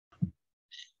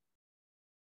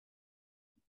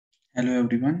Hello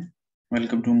everyone,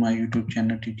 welcome to my YouTube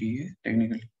channel TTA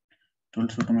Technical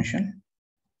Tools Automation.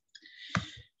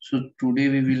 So today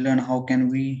we will learn how can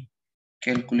we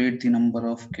calculate the number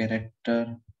of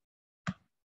character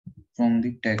from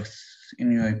the text in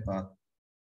UiPath.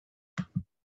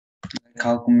 Like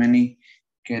how many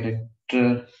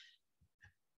character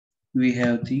we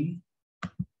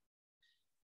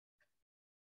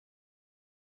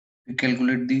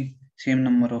calculate the same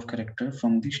number of character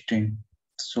from the string.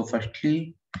 So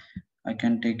firstly, I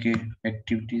can take a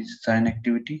activity sign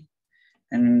activity,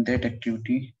 and in that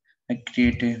activity I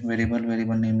create a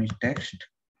variable name is text,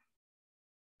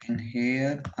 and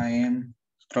here I am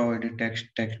provided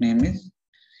text name is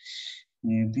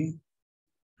maybe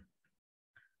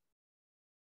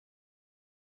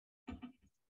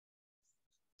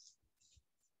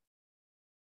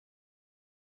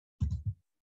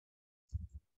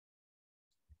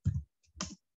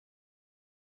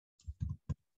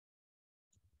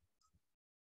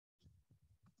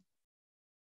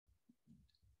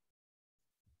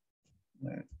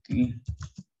the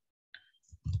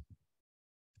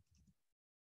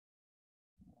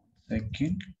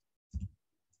second.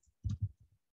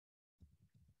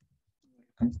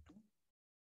 Welcome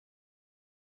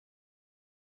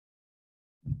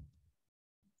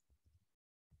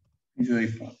to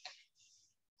UiPath.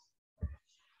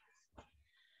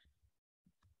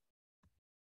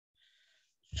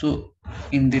 So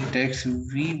in the text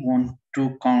we want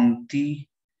to count the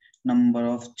number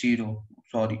of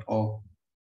O,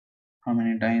 how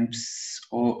many times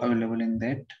O available in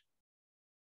that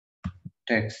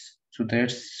text. So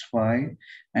that's why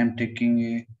I'm creating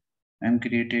a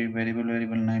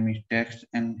variable name is text,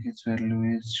 and his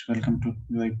value is welcome to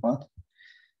UiPath.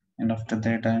 And after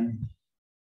that I'm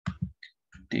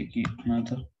taking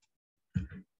another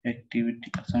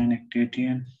activity, assign activity,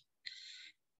 and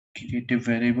create a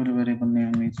variable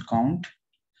name is count,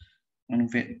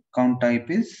 and count type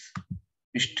is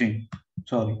string,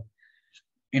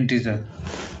 integer.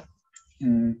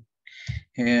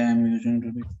 Here I'm using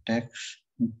the text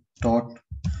dot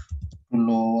to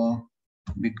lower,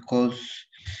 because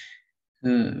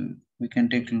we can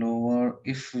take lower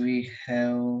if we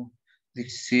have the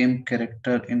same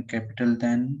character in capital,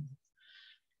 then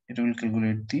it will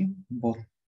calculate the both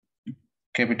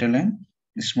capital and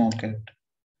small character.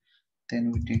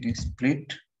 Then we take a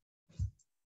split,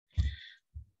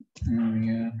 and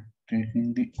we are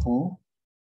taking the O,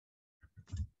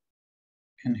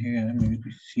 and here I'm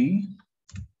using C,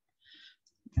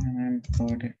 and I'm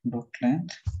providing dot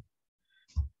length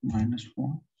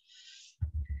 -1.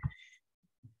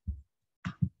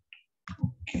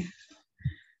 Okay,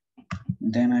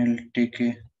 then I'll take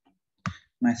a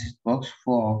message box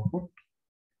for output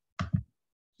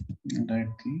and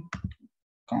write the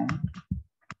count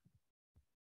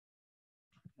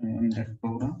in that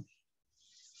program.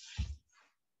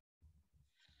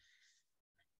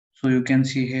 So you can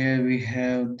see here we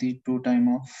have the 2 times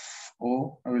of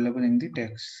O available in the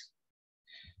text.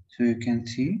 So you can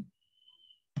see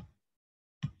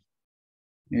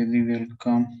here the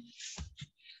welcome,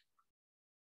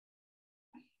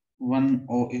 one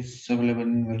O is available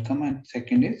in welcome and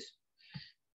second is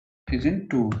in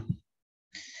 2.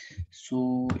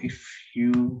 So if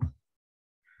you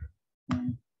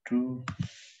want to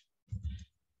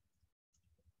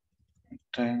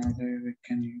try another way, we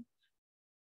can use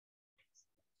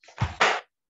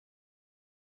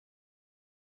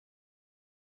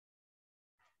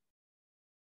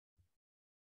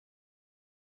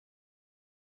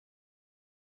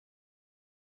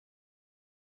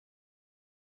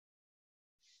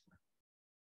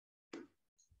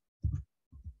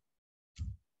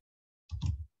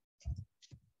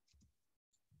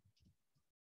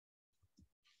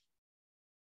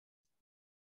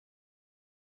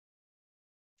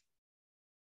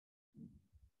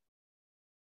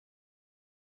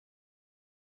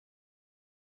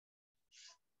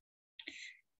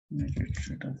make it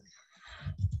set up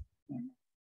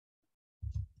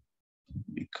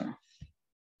Bika.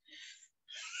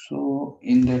 So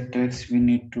in that text we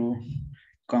need to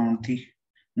count the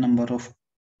number of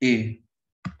A.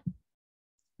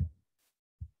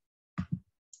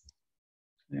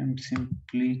 I'm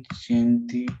simply change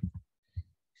the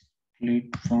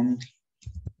split from the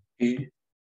A,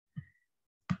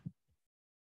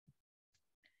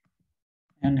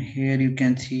 and here you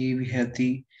can see we have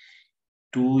the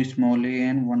 2 small a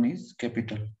and 1 is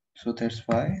capital. So that's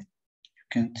why you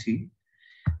can see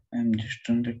I'm just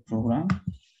run that program.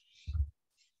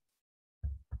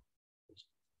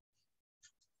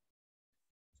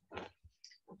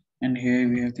 And here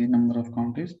we have the number of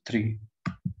count is 3.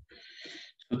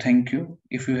 So thank you.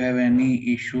 If you have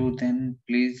any issue, then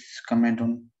please comment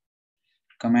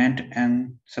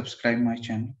and subscribe my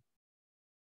channel.